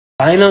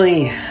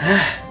Finally,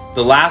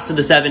 the last of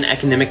the 7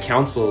 Ecumenical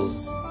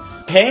Councils.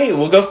 Hey,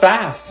 we'll go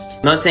fast.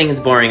 I'm not saying it's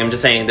boring, I'm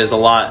just saying there's a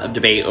lot of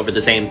debate over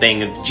the same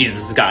thing of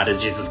Jesus is God,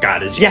 is Jesus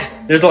God, is Jesus.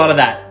 Yeah, there's a lot of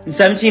that. In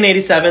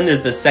 1787, there's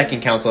the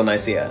Second Council of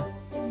Nicea.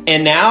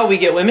 And now we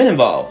get women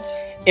involved.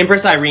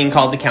 Empress Irene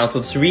called the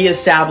council to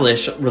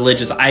re-establish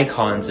religious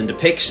icons and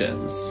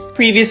depictions.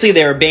 Previously,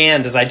 they were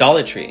banned as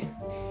idolatry.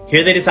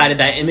 Here they decided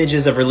that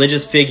images of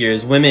religious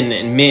figures, women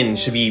and men,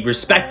 should be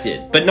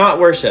respected, but not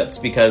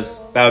worshipped,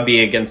 because that would be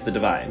against the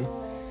divine.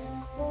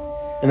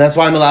 And that's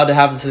why I'm allowed to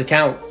have this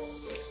account.